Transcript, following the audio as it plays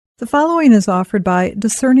The following is offered by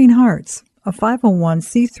Discerning Hearts, a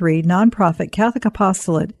 501c3 nonprofit Catholic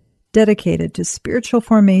apostolate dedicated to spiritual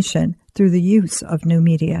formation through the use of new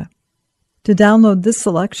media. To download this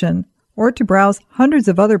selection, or to browse hundreds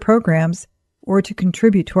of other programs, or to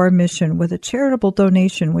contribute to our mission with a charitable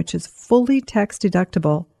donation which is fully tax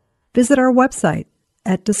deductible, visit our website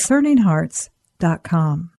at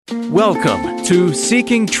discerninghearts.com. Welcome to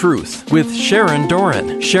Seeking Truth with Sharon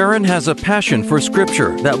Doran. Sharon has a passion for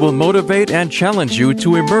Scripture that will motivate and challenge you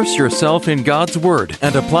to immerse yourself in God's Word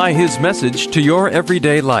and apply His message to your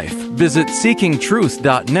everyday life. Visit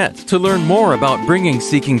seekingtruth.net to learn more about bringing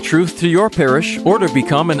Seeking Truth to your parish or to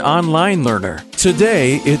become an online learner.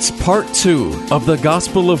 Today, it's part 2 of the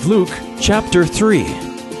Gospel of Luke, chapter 3.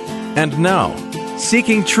 And now,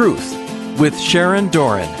 Seeking Truth with Sharon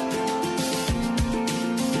Doran.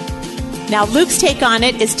 Now, Luke's take on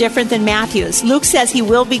it is different than Matthew's. Luke says he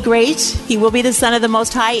will be great, he will be the Son of the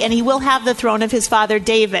Most High, and he will have the throne of his father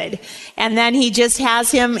David. And then he just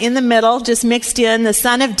has him in the middle, just mixed in, the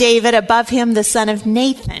son of David, above him the son of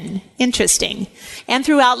Nathan. Interesting. And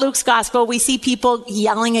throughout Luke's gospel, we see people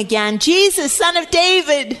yelling again, Jesus, son of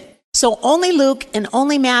David. So only Luke and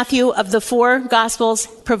only Matthew of the 4 gospels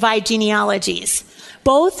provide genealogies.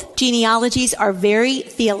 Both genealogies are very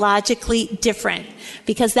theologically different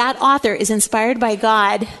because that author is inspired by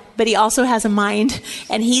God, but he also has a mind,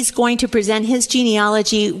 and he's going to present his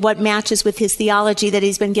genealogy what matches with his theology that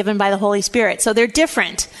he's been given by the Holy Spirit. So they're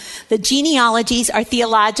different. The genealogies are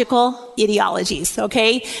theological ideologies,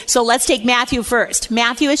 okay? So let's take Matthew first.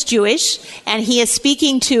 Matthew is Jewish, and he is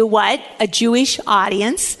speaking to what? A Jewish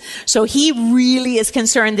audience. So he really is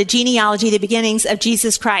concerned, the genealogy, the beginnings of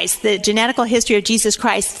Jesus Christ, the genetical history of Jesus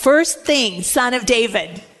Christ. First thing, son of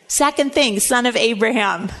David. Second thing, son of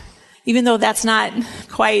Abraham. Even though that's not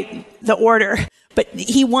quite the order. But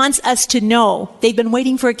he wants us to know they've been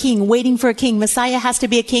waiting for a king. Messiah has to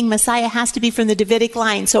be a king. Messiah has to be from the Davidic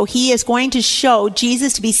line. So he is going to show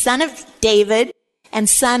Jesus to be son of David and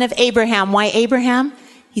son of Abraham. Why Abraham?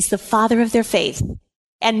 He's the father of their faith.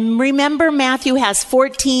 And remember, Matthew has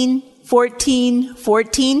 14. 14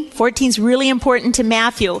 is really important to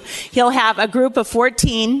Matthew. He'll have a group of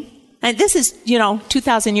 14. And this is,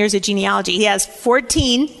 2,000 years of genealogy. He has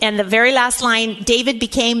 14, and the very last line, David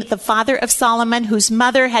became the father of Solomon, whose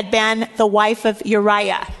mother had been the wife of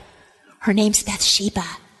Uriah. Her name's Bathsheba.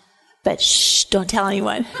 But shh, don't tell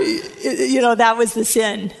anyone. That was the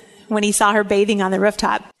sin when he saw her bathing on the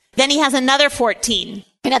rooftop. Then he has another 14.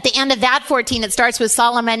 And at the end of that 14, it starts with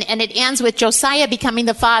Solomon, and it ends with Josiah becoming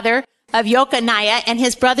the father of Jeconiah and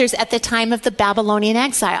his brothers at the time of the Babylonian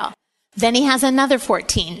exile. Then he has another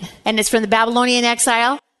 14, and it's from the Babylonian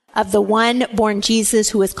exile of the one born Jesus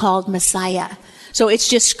who is called Messiah. So it's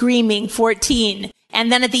just screaming 14.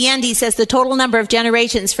 And then at the end he says the total number of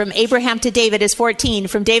generations from Abraham to David is 14.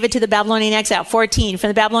 From David to the Babylonian exile, 14. From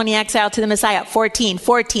the Babylonian exile to the Messiah, 14.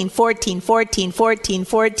 14, 14, 14, 14,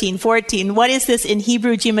 14, 14. What is this in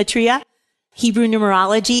Hebrew gematria? Hebrew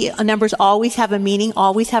numerology. Numbers always have a meaning,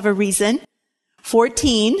 always have a reason.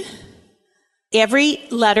 14. Every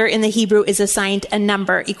letter in the Hebrew is assigned a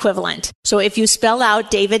number equivalent. So if you spell out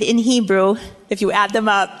David in Hebrew, if you add them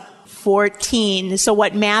up, 14. So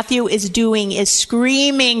what Matthew is doing is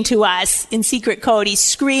screaming to us in secret code. He's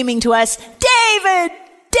screaming to us, David,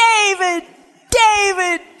 David,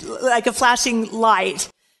 David, like a flashing light.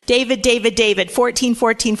 David, David, David, 14,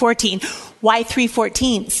 14, 14. Why 3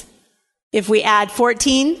 14s? If we add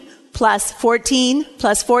 14 plus 14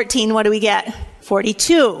 plus 14, what do we get?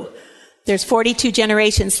 42. There's 42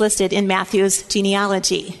 generations listed in Matthew's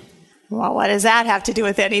genealogy. Well, what does that have to do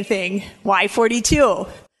with anything? Why 42?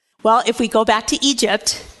 Well, if we go back to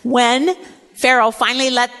Egypt, when Pharaoh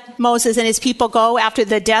finally let Moses and his people go after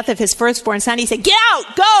the death of his firstborn son, he said, get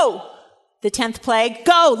out, go! The 10th plague,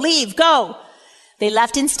 go, leave, go. They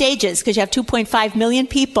left in stages because you have 2.5 million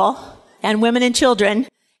people and women and children,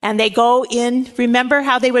 and they go in, remember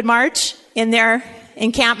how they would march in their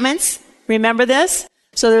encampments? Remember this?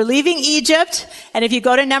 So they're leaving Egypt, and if you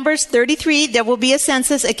go to Numbers 33, there will be a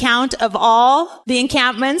census account of all the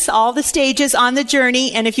encampments, all the stages on the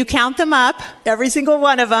journey, and if you count them up, every single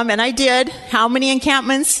one of them, and I did, how many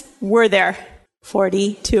encampments were there?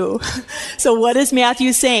 42. So what is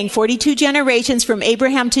Matthew saying? 42 generations from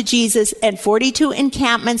Abraham to Jesus, and 42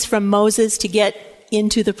 encampments from Moses to get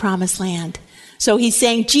into the promised land. So he's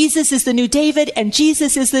saying Jesus is the new David, and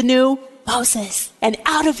Jesus is the new Moses. And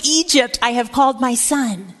out of Egypt I have called my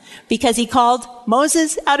son, because he called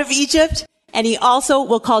Moses out of Egypt And he also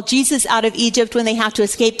will call Jesus out of Egypt when they have to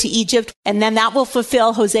escape to Egypt. And then that will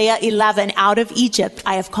fulfill Hosea 11, out of Egypt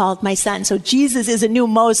I have called my son. So Jesus is a new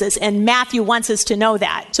Moses, and Matthew wants us to know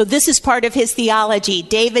that. So this is part of his theology.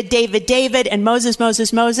 David, David, David, and Moses,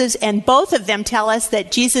 Moses, Moses. And both of them tell us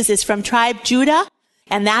that Jesus is from tribe Judah.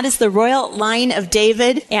 And that is the royal line of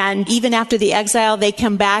David. And even after the exile, they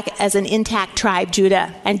come back as an intact tribe,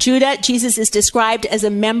 Judah. And Judah, Jesus is described as a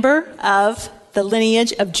member of the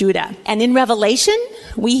lineage of Judah. And in Revelation,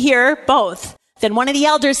 we hear both. Then one of the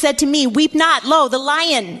elders said to me, weep not, lo, the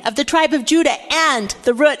Lion of the tribe of Judah and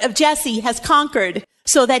the root of Jesse has conquered,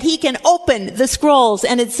 so that he can open the scrolls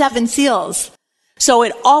and its 7 seals. So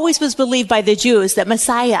it always was believed by the Jews that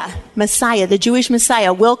Messiah, the Jewish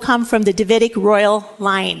Messiah, will come from the Davidic royal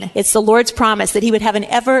line. It's the Lord's promise that he would have an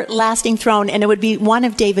everlasting throne, and it would be one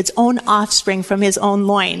of David's own offspring from his own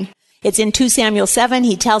loin. It's in 2 Samuel 7.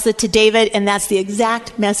 He tells it to David, and that's the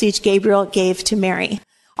exact message Gabriel gave to Mary.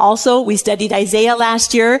 Also, we studied Isaiah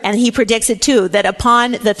last year, and he predicts it too, that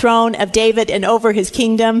upon the throne of David and over his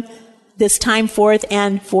kingdom, this time forth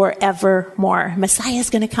and forevermore. Messiah is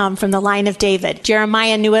going to come from the line of David.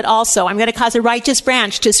 Jeremiah knew it also. I'm going to cause a righteous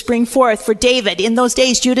branch to spring forth for David. In those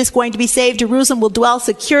days, Judah is going to be saved. Jerusalem will dwell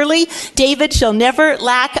securely. David shall never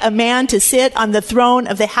lack a man to sit on the throne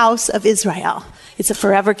of the house of Israel. It's a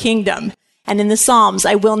forever kingdom. And in the Psalms,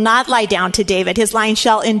 I will not lie down to David. His line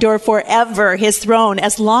shall endure forever, his throne,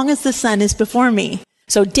 as long as the sun is before me.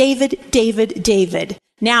 So David, David, David.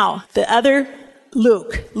 Now, the other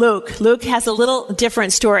Luke has a little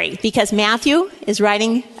different story, because Matthew is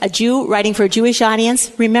writing for a Jewish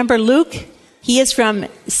audience. Remember, Luke, he is from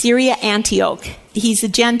Syria, Antioch. He's a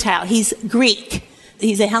Gentile. He's Greek.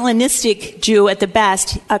 He's a Hellenistic Jew at the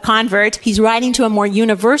best, a convert. He's writing to a more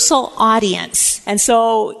universal audience. And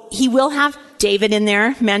so he will have David in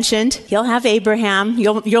there mentioned. He'll have Abraham.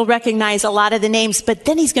 You'll recognize a lot of the names. But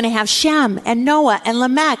then he's going to have Shem and Noah and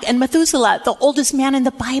Lamech and Methuselah, the oldest man in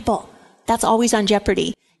the Bible. That's always on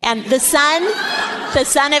jeopardy. And the son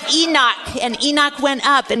of Enoch. And Enoch went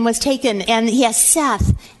up and was taken. And he has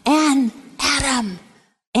Seth and Adam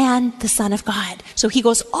and the Son of God. So he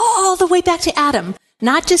goes all the way back to Adam.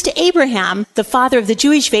 Not just to Abraham, the father of the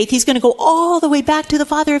Jewish faith. He's going to go all the way back to the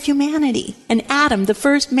father of humanity. And Adam, the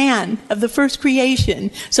first man of the first creation.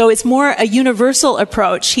 So it's more a universal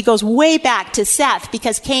approach. He goes way back to Seth,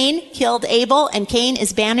 because Cain killed Abel, and Cain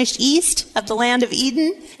is banished east of the land of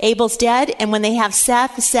Eden. Abel's dead. And when they have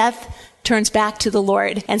Seth turns back to the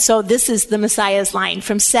Lord. And so this is the Messiah's line,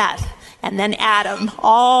 from Seth. And then Adam,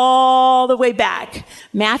 all the way back.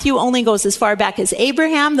 Matthew only goes as far back as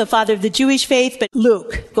Abraham, the father of the Jewish faith, but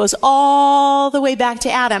Luke goes all the way back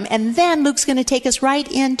to Adam. And then Luke's going to take us right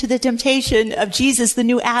into the temptation of Jesus, the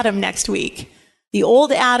new Adam, next week. The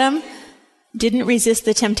old Adam didn't resist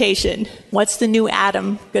the temptation. What's the new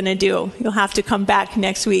Adam going to do? You'll have to come back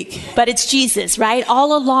next week. But it's Jesus, right?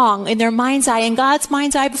 All along, in their mind's eye, in God's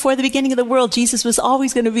mind's eye before the beginning of the world, Jesus was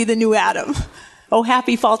always going to be the new Adam. Oh,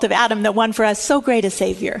 happy fault of Adam that won for us so great a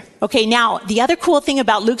Savior. Okay, now, the other cool thing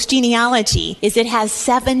about Luke's genealogy is it has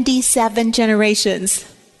 77 generations.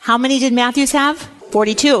 How many did Matthew's have?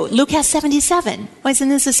 42. Luke has 77. Why, isn't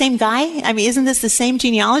this the same guy? I mean, isn't this the same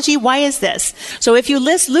genealogy? Why is this? So if you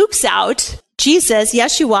list Luke's out, Jesus,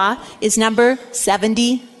 Yeshua, is number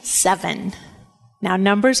 77. Now,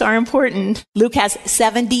 numbers are important. Luke has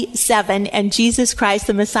 77, and Jesus Christ,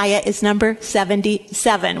 the Messiah, is number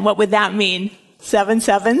 77. What would that mean? 7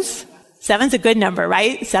 sevens? Seven's a good number,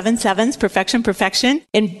 right? 7 sevens, perfection.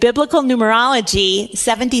 In biblical numerology,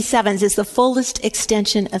 77s is the fullest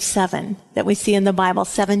extension of 7 that we see in the Bible,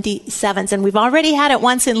 77s. And we've already had it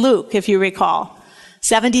once in Luke, if you recall.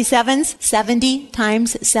 77s, 70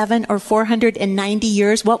 times 7, or 490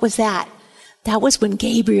 years. What was that? That was when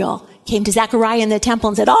Gabriel came to Zechariah in the temple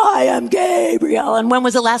and said, I am Gabriel. And when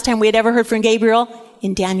was the last time we had ever heard from Gabriel?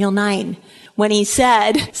 In Daniel 9. When he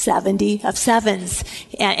said 70 of sevens.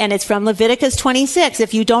 And it's from Leviticus 26.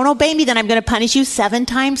 If you don't obey me, then I'm going to punish you 7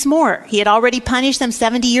 times more. He had already punished them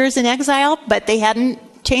 70 years in exile, but they hadn't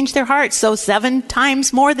changed their hearts. So 7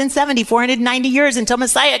 times more than 70, 490 years until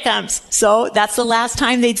Messiah comes. So that's the last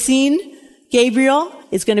time they'd seen Gabriel.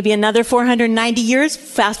 It's going to be another 490 years.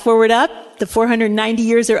 Fast forward up. The 490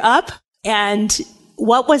 years are up. And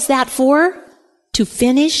what was that for? To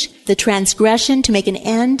finish the transgression, to make an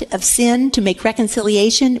end of sin, to make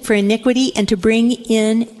reconciliation for iniquity, and to bring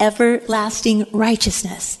in everlasting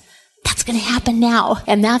righteousness. That's going to happen now.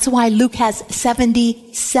 And that's why Luke has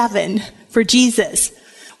 77 for Jesus.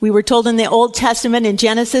 We were told in the Old Testament in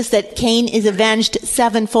Genesis that Cain is avenged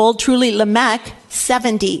sevenfold. Truly, Lamech,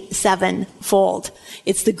 77-fold.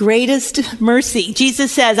 It's the greatest mercy.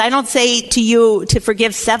 Jesus says, I don't say to you to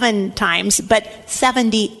forgive 7 times, but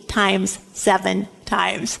 70 times 7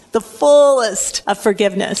 times. The fullest of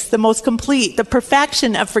forgiveness, the most complete, the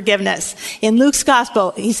perfection of forgiveness. In Luke's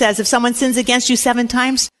gospel, he says, if someone sins against you 7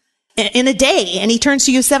 times in a day, and he turns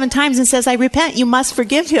to you 7 times and says, I repent, you must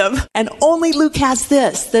forgive him. And only Luke has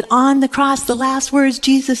this, that on the cross, the last words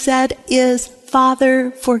Jesus said is,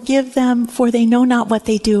 Father, forgive them, for they know not what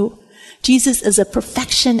they do. Jesus is a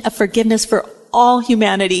perfection of forgiveness for all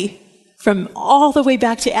humanity, from all the way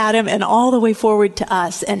back to Adam and all the way forward to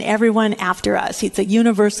us and everyone after us. It's a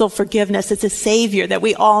universal forgiveness. It's a savior that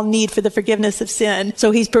we all need for the forgiveness of sin.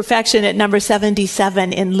 So he's perfection at number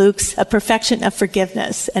 77 in Luke's, a perfection of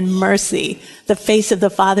forgiveness and mercy, the face of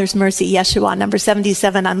the Father's mercy, Yeshua, number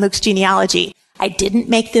 77 on Luke's genealogy. I didn't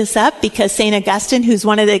make this up because St. Augustine, who's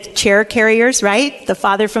one of the chair carriers, right? The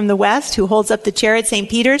father from the West who holds up the chair at St.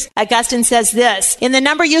 Peter's. Augustine says this, in the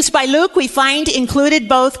number used by Luke, we find included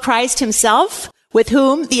both Christ himself, with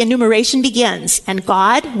whom the enumeration begins, and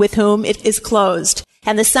God, with whom it is closed.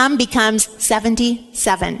 And the sum becomes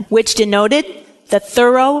 77, which denoted the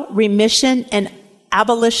thorough remission and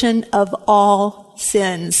abolition of all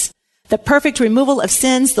sins. The perfect removal of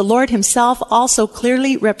sins, the Lord himself also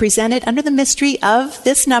clearly represented under the mystery of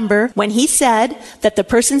this number when he said that the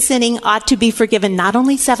person sinning ought to be forgiven not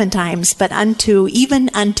only 7 times, but even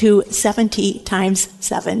unto 70 times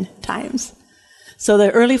 7 times. So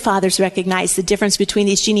the early fathers recognized the difference between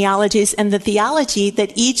these genealogies and the theology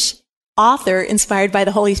that each author, inspired by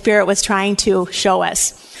the Holy Spirit, was trying to show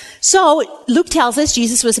us. So Luke tells us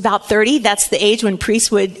Jesus was about 30. That's the age when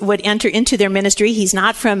priests would enter into their ministry. He's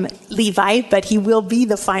not from Levi, but he will be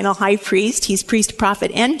the final high priest. He's priest,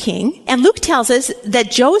 prophet, and king. And Luke tells us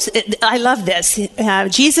that Joseph, I love this.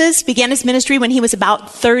 Jesus began his ministry when he was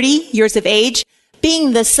about 30 years of age,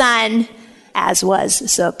 being the son, as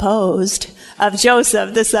was supposed, of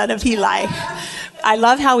Joseph, the son of Heli. I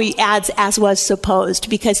love how he adds, as was supposed,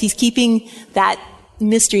 because he's keeping that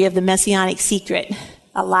mystery of the messianic secret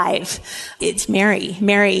alive. It's Mary.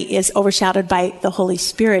 Mary is overshadowed by the Holy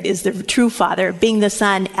Spirit, is the true father, being the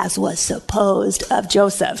son, as was supposed, of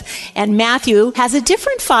Joseph. And Matthew has a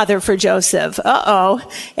different father for Joseph.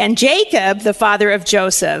 And Jacob, the father of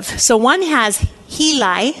Joseph. So one has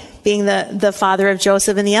Heli, being the father of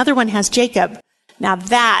Joseph, and the other one has Jacob. Now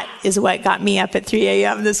that is what got me up at 3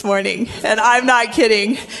 a.m. this morning. And I'm not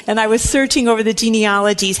kidding. And I was searching over the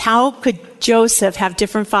genealogies. How could Joseph have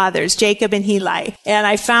different fathers, Jacob and Heli? And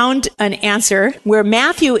I found an answer where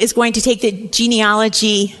Matthew is going to take the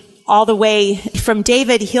genealogy all the way from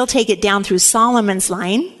David. He'll take it down through Solomon's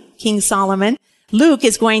line, King Solomon. Luke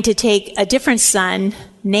is going to take a different son,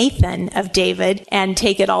 Nathan of David, and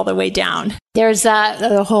take it all the way down. There's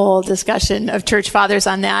a whole discussion of church fathers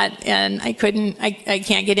on that, and I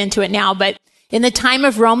can't get into it now, but in the time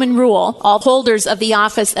of Roman rule, all holders of the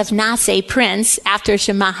office of Nase, prince, after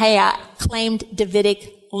Shemaiah, claimed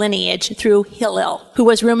Davidic lineage through Hillel, who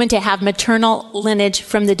was rumored to have maternal lineage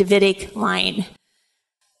from the Davidic line.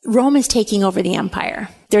 Rome is taking over the empire.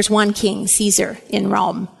 There's one king, Caesar, in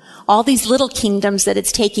Rome. All these little kingdoms that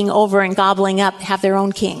it's taking over and gobbling up have their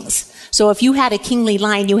own kings. So if you had a kingly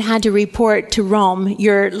line, you had to report to Rome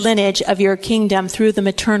your lineage of your kingdom through the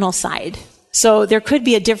maternal side. So there could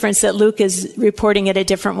be a difference that Luke is reporting it a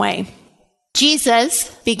different way. Jesus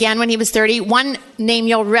began when he was 30. One name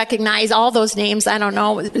you'll recognize, all those names, I don't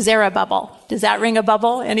know, Zerubbabel. Does that ring a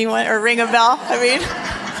bubble? Anyone? Or ring a bell? I mean,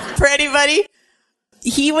 for anybody?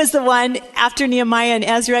 He was the one, after Nehemiah and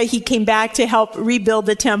Ezra, he came back to help rebuild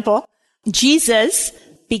the temple. Jesus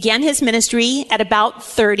began his ministry at about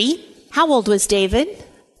 30. How old was David?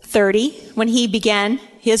 30 when he began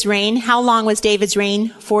his reign. How long was David's reign?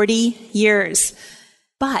 40 years.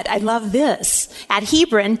 But I love this. At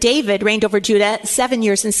Hebron, David reigned over Judah 7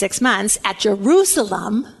 years and 6 months. At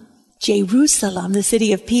Jerusalem, the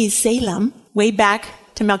city of peace, Salem, way back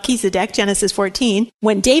to Melchizedek, Genesis 14.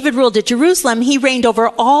 When David ruled at Jerusalem, he reigned over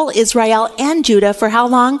all Israel and Judah for how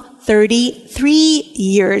long? 33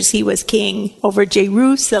 years he was king over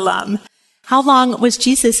Jerusalem. How long was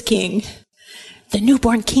Jesus king? The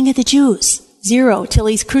newborn king of the Jews. 0 till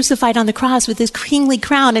he's crucified on the cross with his kingly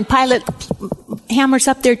crown, and Pilate hammers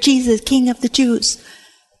up there, Jesus, king of the Jews.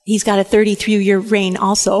 He's got a 33-year reign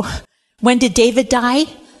also. When did David die?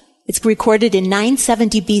 It's recorded in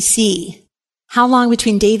 970 BC. How long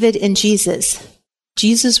between David and Jesus?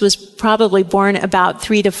 Jesus was probably born about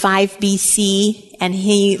 3 to 5 BC, and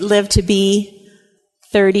he lived to be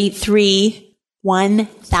 33,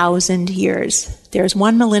 1,000 years. There's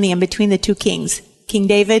one millennium between the two kings, King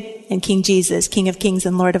David and King Jesus, King of Kings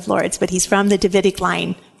and Lord of Lords, but he's from the Davidic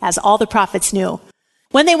line, as all the prophets knew.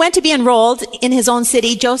 When they went to be enrolled in his own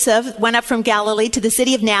city, Joseph went up from Galilee to the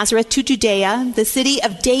city of Nazareth to Judea, the city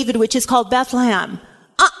of David, which is called Bethlehem.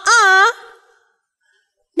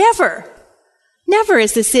 Never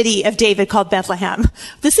is the city of David called Bethlehem.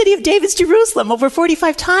 The city of David's Jerusalem, over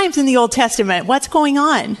 45 times in the Old Testament. What's going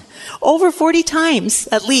on? Over 40 times,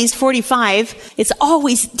 at least 45. It's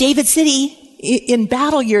always David's city. In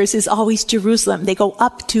battle years is always Jerusalem. They go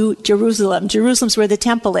up to Jerusalem. Jerusalem's where the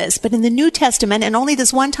temple is. But in the New Testament, and only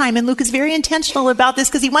this one time, and Luke is very intentional about this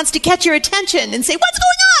because he wants to catch your attention and say, what's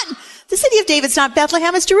going on? The city of David's not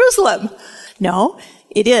Bethlehem, it's Jerusalem. No,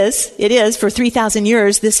 it is. For 3,000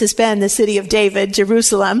 years, this has been the city of David,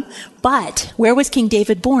 Jerusalem. But where was King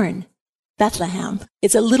David born? Bethlehem.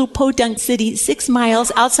 It's a little podunk city 6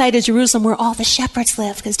 miles outside of Jerusalem where all the shepherds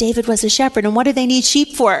live because David was a shepherd. And what do they need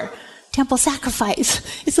sheep for? Temple sacrifice.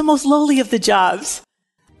 It's the most lowly of the jobs.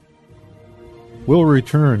 We'll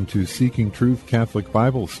return to Seeking Truth Catholic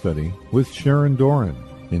Bible Study with Sharon Doran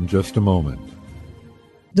in just a moment.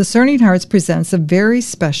 Discerning Hearts presents a very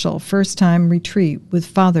special first-time retreat with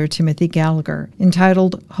Father Timothy Gallagher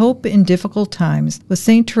entitled Hope in Difficult Times with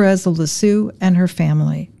St. Therese of Lisieux and her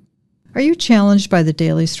family. Are you challenged by the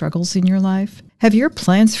daily struggles in your life? Have your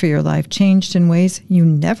plans for your life changed in ways you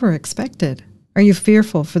never expected? Are you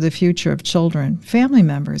fearful for the future of children, family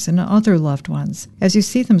members, and other loved ones as you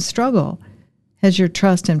see them struggle? Has your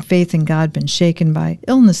trust and faith in God been shaken by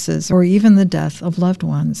illnesses or even the death of loved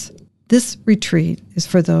ones? This retreat is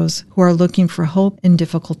for those who are looking for hope in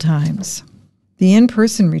difficult times. The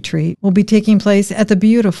in-person retreat will be taking place at the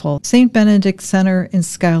beautiful St. Benedict Center in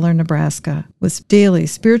Schuyler, Nebraska, with daily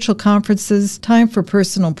spiritual conferences, time for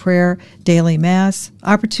personal prayer, daily mass,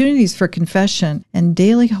 opportunities for confession, and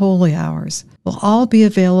daily holy hours will all be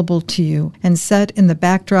available to you and set in the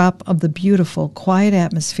backdrop of the beautiful, quiet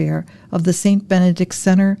atmosphere of the St. Benedict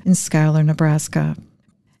Center in Schuyler, Nebraska.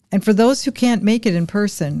 And for those who can't make it in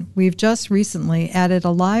person, we've just recently added a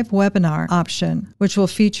live webinar option, which will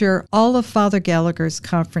feature all of Father Gallagher's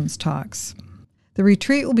conference talks. The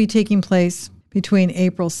retreat will be taking place between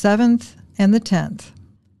April 7th and the 10th.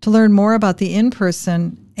 To learn more about the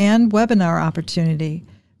in-person and webinar opportunity,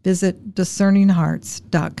 visit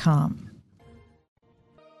discerninghearts.com.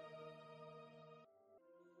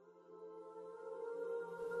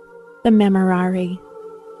 The Memorare.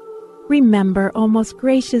 Remember, O most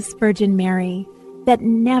gracious Virgin Mary, that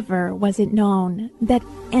never was it known that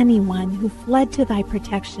anyone who fled to thy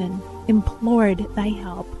protection, implored thy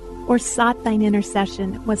help, or sought thine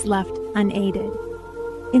intercession was left unaided.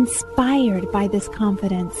 Inspired by this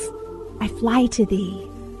confidence, I fly to thee,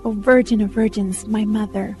 O Virgin of Virgins, my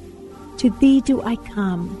Mother. To thee do I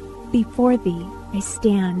come, before thee I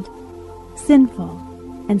stand,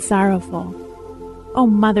 sinful and sorrowful. O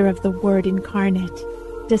Mother of the Word incarnate,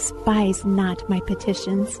 despise not my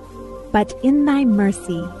petitions, but in thy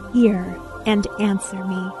mercy hear and answer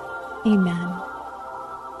me. Amen.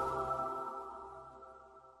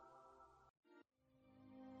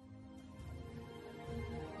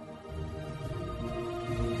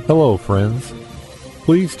 Hello, friends.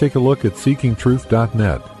 Please take a look at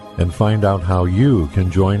seekingtruth.net and find out how you can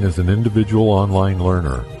join as an individual online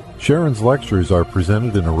learner. Sharon's lectures are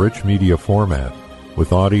presented in a rich media format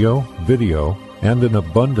with audio, video, and an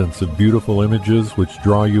abundance of beautiful images which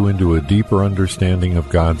draw you into a deeper understanding of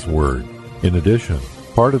God's Word. In addition,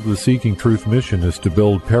 part of the Seeking Truth mission is to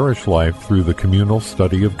build parish life through the communal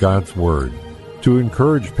study of God's Word. To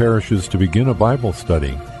encourage parishes to begin a Bible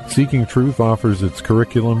study, Seeking Truth offers its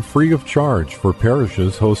curriculum free of charge for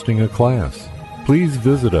parishes hosting a class. Please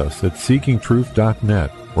visit us at seekingtruth.net,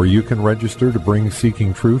 where you can register to bring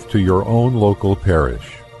Seeking Truth to your own local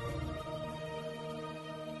parish.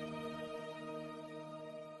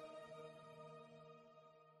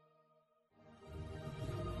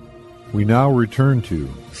 We now return to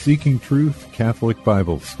Seeking Truth Catholic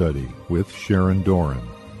Bible Study with Sharon Doran.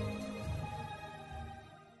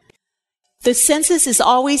 The census is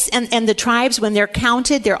always, and the tribes, when they're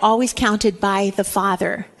counted, they're always counted by the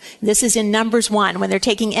father. This is in Numbers 1, when they're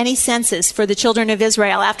taking any census for the children of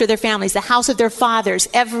Israel after their families, the house of their fathers,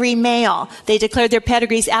 every male. They declared their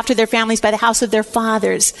pedigrees after their families by the house of their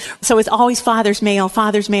fathers. So it's always father's male,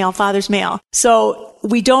 father's male, father's male. So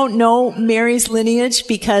we don't know Mary's lineage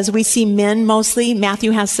because we see men mostly. Matthew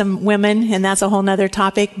has some women, and that's a whole nother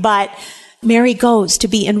topic, but Mary goes to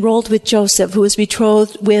be enrolled with Joseph, who is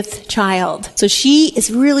betrothed with child. So she is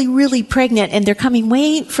really, really pregnant, and they're coming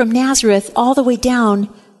way from Nazareth all the way down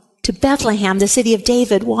to Bethlehem, the city of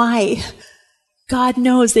David. Why? God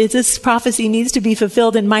knows that this prophecy needs to be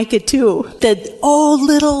fulfilled in Micah 2. That, oh,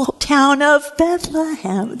 little town of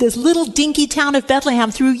Bethlehem, this little dinky town of Bethlehem,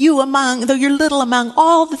 though you're little among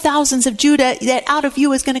all the thousands of Judah, that out of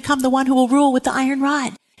you is going to come the one who will rule with the iron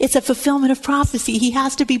rod. It's a fulfillment of prophecy. He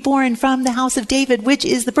has to be born from the house of David, which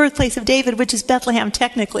is the birthplace of David, which is Bethlehem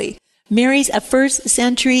technically. Mary's a first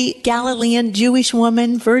century Galilean Jewish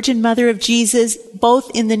woman, virgin mother of Jesus,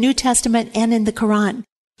 both in the New Testament and in the Quran.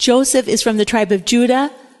 Joseph is from the tribe of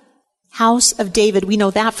Judah, house of David. We know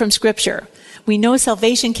that from Scripture. We know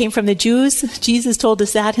salvation came from the Jews. Jesus told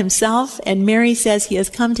us that himself. And Mary says he has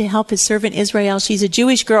come to help his servant Israel. She's a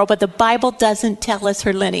Jewish girl, but the Bible doesn't tell us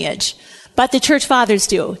her lineage. But the church fathers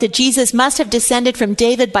do. That Jesus must have descended from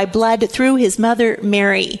David by blood through his mother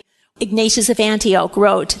Mary. Ignatius of Antioch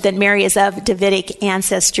wrote that Mary is of Davidic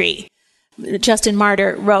ancestry. Justin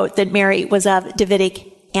Martyr wrote that Mary was of Davidic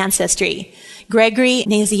ancestry. Gregory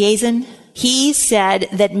Nazianzen, he said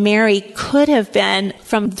that Mary could have been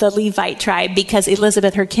from the Levite tribe because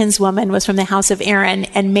Elizabeth, her kinswoman, was from the house of Aaron,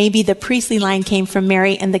 and maybe the priestly line came from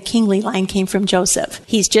Mary and the kingly line came from Joseph.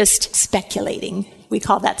 He's just speculating. We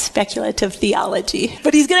call that speculative theology.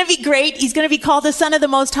 But he's going to be great. He's going to be called the Son of the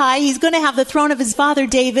Most High. He's going to have the throne of his father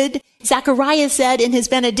David. Zechariah said in his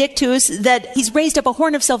Benedictus that he's raised up a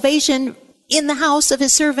horn of salvation in the house of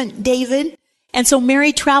his servant David. And so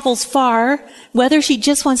Mary travels far, whether she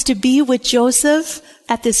just wants to be with Joseph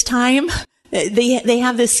at this time. They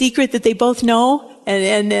have this secret that they both know,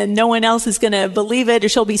 and no one else is going to believe it or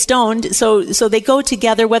she'll be stoned. So they go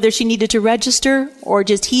together, whether she needed to register or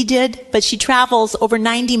just he did. But she travels over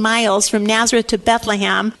 90 miles from Nazareth to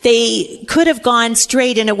Bethlehem. They could have gone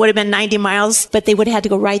straight and it would have been 90 miles, but they would have had to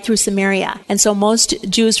go right through Samaria. And so most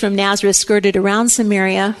Jews from Nazareth skirted around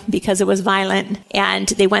Samaria because it was violent. And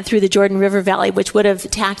they went through the Jordan River Valley, which would have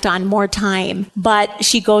tacked on more time. But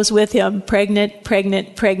she goes with him,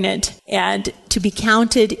 pregnant, and to be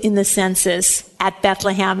counted in the census at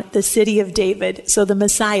Bethlehem, the city of David. So the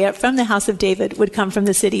Messiah from the house of David would come from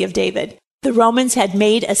the city of David. The Romans had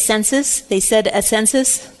made a census. They said a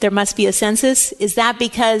census, there must be a census. Is that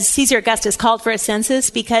because Caesar Augustus called for a census?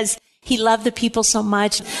 Because he loved the people so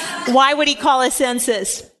much. Why would he call a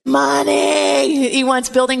census? Money! He wants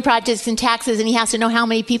building projects and taxes, and he has to know how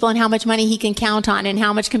many people and how much money he can count on and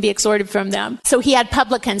how much can be extorted from them. So he had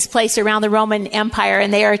publicans placed around the Roman Empire,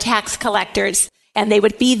 and they are tax collectors. And they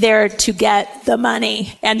would be there to get the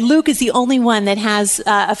money. And Luke is the only one that has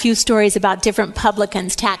a few stories about different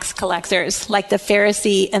publicans, tax collectors, like the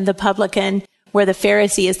Pharisee and the publican, where the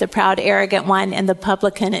Pharisee is the proud, arrogant one, and the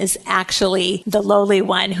publican is actually the lowly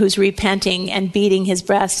one who's repenting and beating his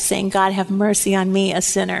breast, saying, God, have mercy on me, a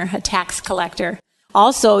sinner, a tax collector.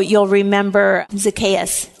 Also, you'll remember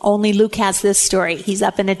Zacchaeus. Only Luke has this story. He's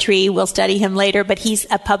up in a tree. We'll study him later, but he's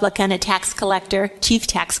a publican, a tax collector, chief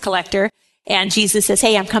tax collector. And Jesus says,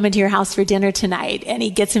 hey, I'm coming to your house for dinner tonight. And he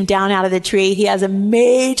gets him down out of the tree. He has a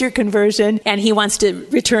major conversion, and he wants to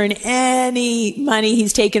return any money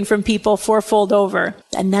he's taken from people fourfold over.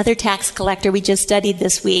 Another tax collector we just studied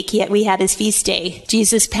this week, we had his feast day.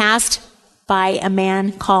 Jesus passed by a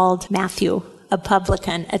man called Matthew, a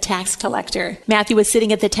publican, a tax collector. Matthew was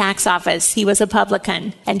sitting at the tax office. He was a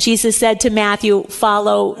publican. And Jesus said to Matthew,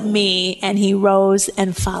 follow me. And he rose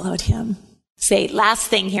and followed him. Last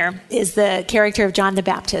thing here is the character of John the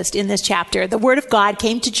Baptist in this chapter. The word of God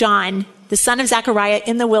came to John, the son of Zechariah,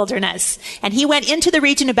 in the wilderness. And he went into the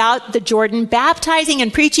region about the Jordan, baptizing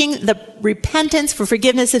and preaching the repentance for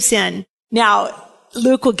forgiveness of sin. Now,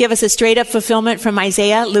 Luke will give us a straight up fulfillment from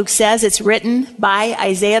Isaiah. Luke says it's written by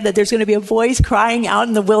Isaiah that there's going to be a voice crying out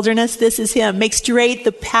in the wilderness. This is him. Make straight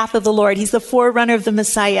the path of the Lord. He's the forerunner of the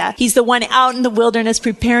Messiah. He's the one out in the wilderness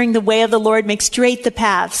preparing the way of the Lord. Make straight the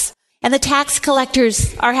paths. And the tax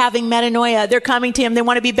collectors are having metanoia. They're coming to him. They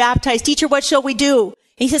want to be baptized. Teacher, what shall we do? And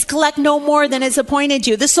he says, collect no more than is appointed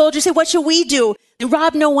you. The soldiers say, what shall we do?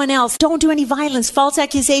 Rob no one else. Don't do any violence, false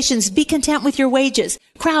accusations. Be content with your wages.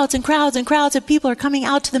 Crowds and crowds and crowds of people are coming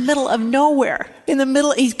out to the middle of nowhere. In the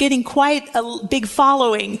middle, he's getting quite a big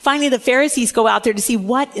following. Finally, the Pharisees go out there to see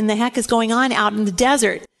what in the heck is going on out in the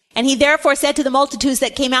desert. And he therefore said to the multitudes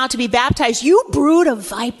that came out to be baptized, you brood of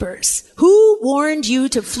vipers, who warned you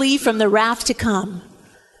to flee from the wrath to come?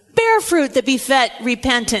 Bear fruit that befit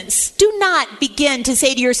repentance. Do not begin to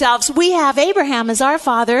say to yourselves, we have Abraham as our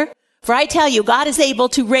father. For I tell you, God is able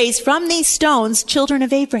to raise from these stones children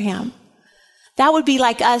of Abraham. That would be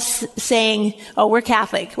like us saying, oh, we're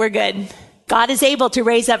Catholic, we're good. God is able to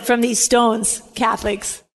raise up from these stones,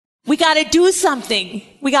 Catholics, We got to do something.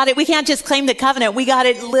 We can't just claim the covenant. We got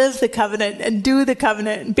to live the covenant and do the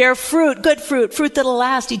covenant and bear fruit, good fruit, fruit that'll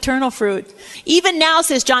last, eternal fruit. Even now,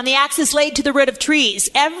 says John, the axe is laid to the root of trees.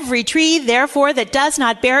 Every tree, therefore, that does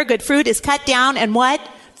not bear good fruit is cut down and what?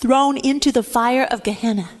 Thrown into the fire of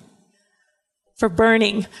Gehenna for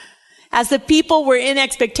burning. As the people were in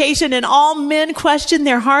expectation and all men questioned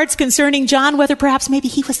their hearts concerning John, whether perhaps maybe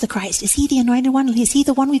he was the Christ. Is he the anointed one? Is he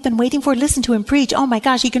the one we've been waiting for? Listen to him preach. Oh my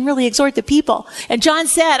gosh, he can really exhort the people. And John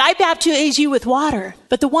said, I baptize you with water,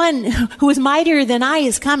 but the one who is mightier than I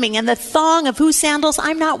is coming, and the thong of whose sandals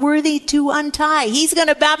I'm not worthy to untie. He's going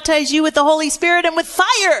to baptize you with the Holy Spirit and with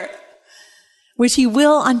fire, which he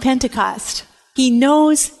will on Pentecost. He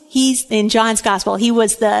knows he's, in John's gospel, he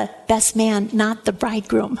was the best man, not the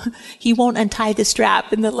bridegroom. He won't untie the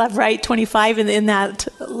strap. In the Levirate 25, in that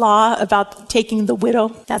law about taking the widow,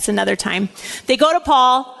 that's another time. They go to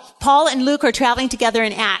Paul. Paul and Luke are traveling together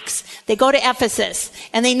in Acts. They go to Ephesus,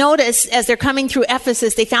 and they notice as they're coming through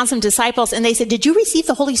Ephesus, they found some disciples, and they said, did you receive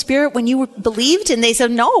the Holy Spirit when you believed? And they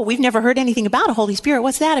said, no, we've never heard anything about a Holy Spirit.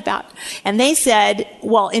 What's that about? And they said,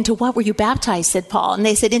 well, into what were you baptized, said Paul. And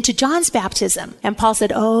they said, into John's baptism. And Paul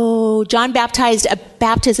said, oh, John baptized a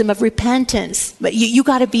baptism of repentance. But you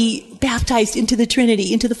got to be baptized into the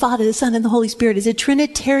Trinity, into the Father, the Son, and the Holy Spirit. It's a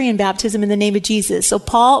Trinitarian baptism in the name of Jesus. So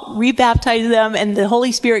Paul rebaptized them, and the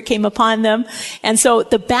Holy Spirit came upon them. And so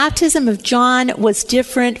the baptism of John was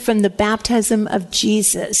different from the baptism of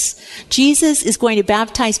Jesus. Jesus is going to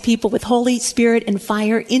baptize people with Holy Spirit and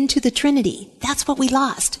fire into the Trinity. That's what we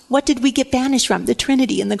lost. What did we get banished from? The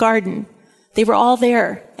Trinity in the garden. They were all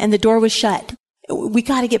there, and the door was shut. We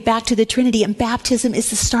got to get back to the Trinity, and baptism is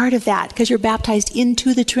the start of that, because you're baptized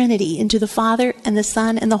into the Trinity, into the Father and the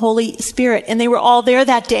Son and the Holy Spirit. And they were all there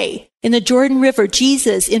that day. In the Jordan River,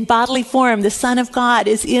 Jesus in bodily form, the Son of God,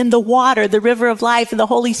 is in the water, the river of life, and the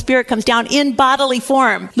Holy Spirit comes down in bodily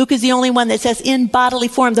form. Luke is the only one that says in bodily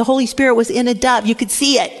form. The Holy Spirit was in a dove. You could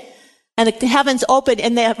see it. And the heavens opened,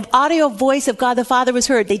 and the audio voice of God the Father was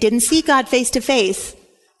heard. They didn't see God face to face,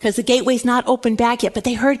 because the gateway's not open back yet, but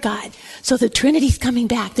they heard God. So the Trinity's coming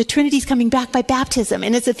back. The Trinity's coming back by baptism.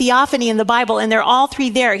 And it's a theophany in the Bible, and they're all three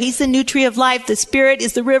there. He's the new tree of life. The Spirit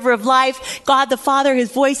is the river of life. God the Father,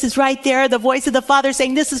 his voice is right there. The voice of the Father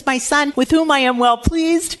saying, this is my Son with whom I am well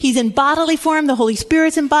pleased. He's in bodily form. The Holy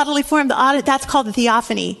Spirit's in bodily form. That's called the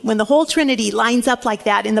theophany. When the whole Trinity lines up like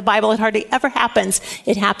that in the Bible, it hardly ever happens.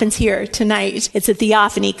 It happens here tonight. It's a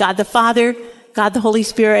theophany. God the Father, God the Holy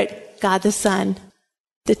Spirit, God the Son.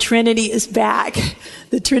 The Trinity is back.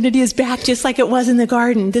 The Trinity is back just like it was in the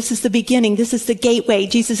garden. This is the beginning. This is the gateway.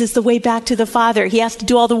 Jesus is the way back to the Father. He has to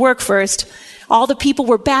do all the work first. All the people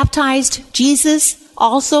were baptized. Jesus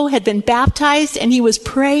also had been baptized, and he was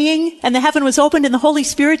praying, and the heaven was opened, and the Holy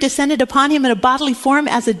Spirit descended upon him in a bodily form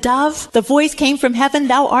as a dove. The voice came from heaven,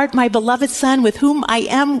 thou art my beloved Son, with whom I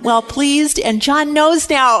am well pleased. And John knows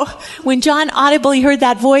now. When John audibly heard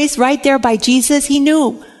that voice right there by Jesus, he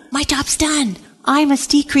knew, my job's done. I must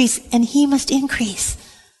decrease and he must increase.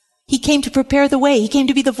 He came to prepare the way. He came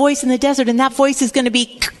to be the voice in the desert, and that voice is going to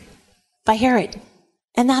be by Herod.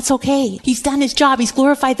 And that's okay. He's done his job. He's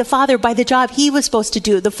glorified the Father by the job he was supposed to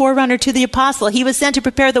do, the forerunner to the apostle. He was sent to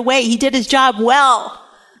prepare the way. He did his job well.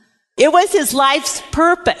 It was his life's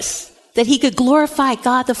purpose that he could glorify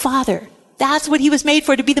God the Father. That's what he was made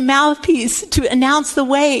for, to be the mouthpiece, to announce the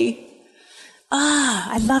way.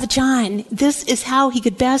 I love John. This is how he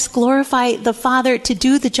could best glorify the Father, to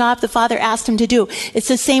do the job the Father asked him to do. It's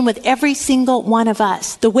the same with every single one of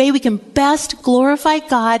us. The way we can best glorify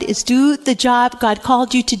God is do the job God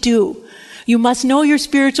called you to do. You must know your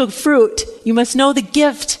spiritual fruit. You must know the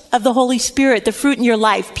gift of the Holy Spirit, the fruit in your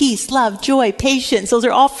life: peace, love, joy, patience. Those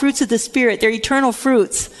are all fruits of the Spirit. They're eternal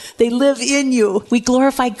fruits. They live in you. We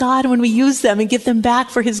glorify God when we use them and give them back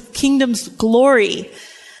for his kingdom's glory.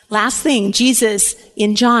 Last thing, Jesus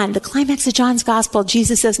in John, the climax of John's gospel,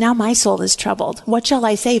 Jesus says, now my soul is troubled. What shall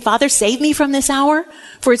I say? Father, save me from this hour?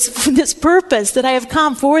 For it's for this purpose that I have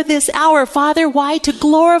come, for this hour. Father, why? To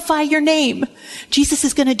glorify your name. Jesus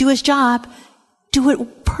is going to do his job, do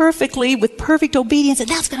it perfectly with perfect obedience, and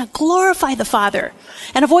that's going to glorify the Father.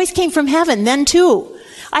 And a voice came from heaven then too.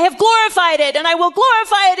 I have glorified it, and I will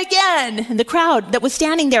glorify it again. And the crowd that was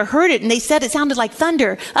standing there heard it, and they said it sounded like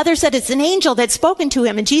thunder. Others said it's an angel that's spoken to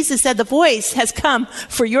him. And Jesus said, the voice has come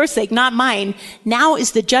for your sake, not mine. Now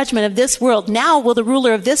is the judgment of this world. Now will the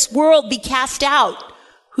ruler of this world be cast out.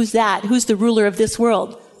 Who's that? Who's the ruler of this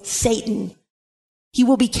world? Satan. He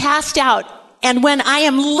will be cast out. And when I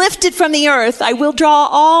am lifted from the earth, I will draw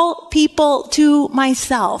all people to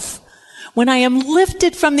myself. When I am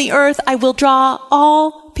lifted from the earth, I will draw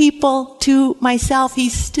all people to myself.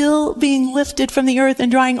 He's still being lifted from the earth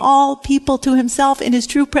and drawing all people to himself in his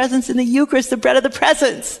true presence in the Eucharist, the bread of the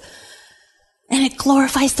presence. And it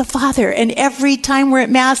glorifies the Father. And every time we're at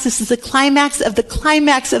Mass, this is the climax of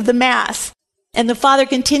the Mass. And the Father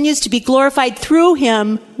continues to be glorified through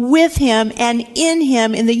him, with him, and in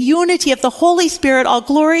him, in the unity of the Holy Spirit. All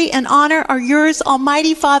glory and honor are yours,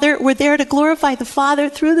 Almighty Father. We're there to glorify the Father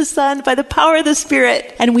through the Son by the power of the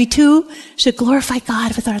Spirit. And we too should glorify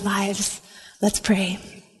God with our lives. Let's pray.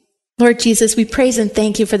 Lord Jesus, we praise and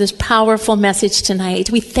thank you for this powerful message tonight.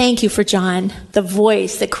 We thank you for John, the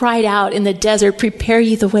voice that cried out in the desert, prepare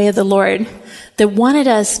ye the way of the Lord, that wanted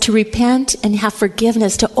us to repent and have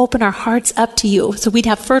forgiveness, to open our hearts up to you so we'd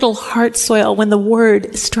have fertile heart soil when the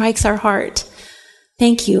word strikes our heart.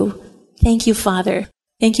 Thank you. Thank you, Father.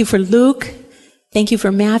 Thank you for Luke. Thank you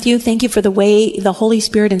for Matthew. Thank you for the way the Holy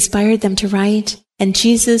Spirit inspired them to write. And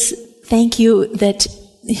Jesus, thank you that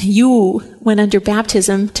you went under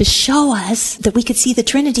baptism to show us that we could see the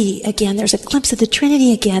Trinity again. There's a glimpse of the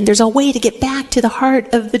Trinity again. There's a way to get back to the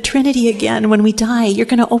heart of the Trinity again. When we die, you're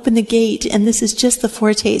going to open the gate, and this is just the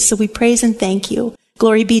foretaste. So we praise and thank you.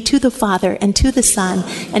 Glory be to the Father, and to the Son,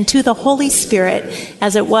 and to the Holy Spirit,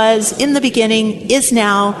 as it was in the beginning, is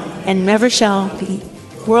now, and never shall be,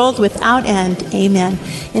 world without end. Amen.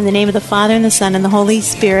 In the name of the Father, and the Son, and the Holy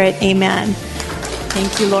Spirit. Amen.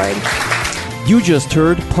 Thank you, Lord. You just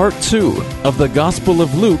heard part 2 of the Gospel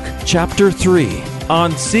of Luke, chapter 3,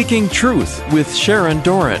 on Seeking Truth with Sharon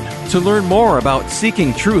Doran. To learn more about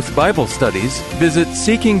Seeking Truth Bible studies, visit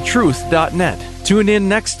seekingtruth.net. Tune in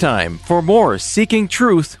next time for more Seeking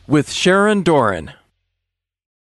Truth with Sharon Doran.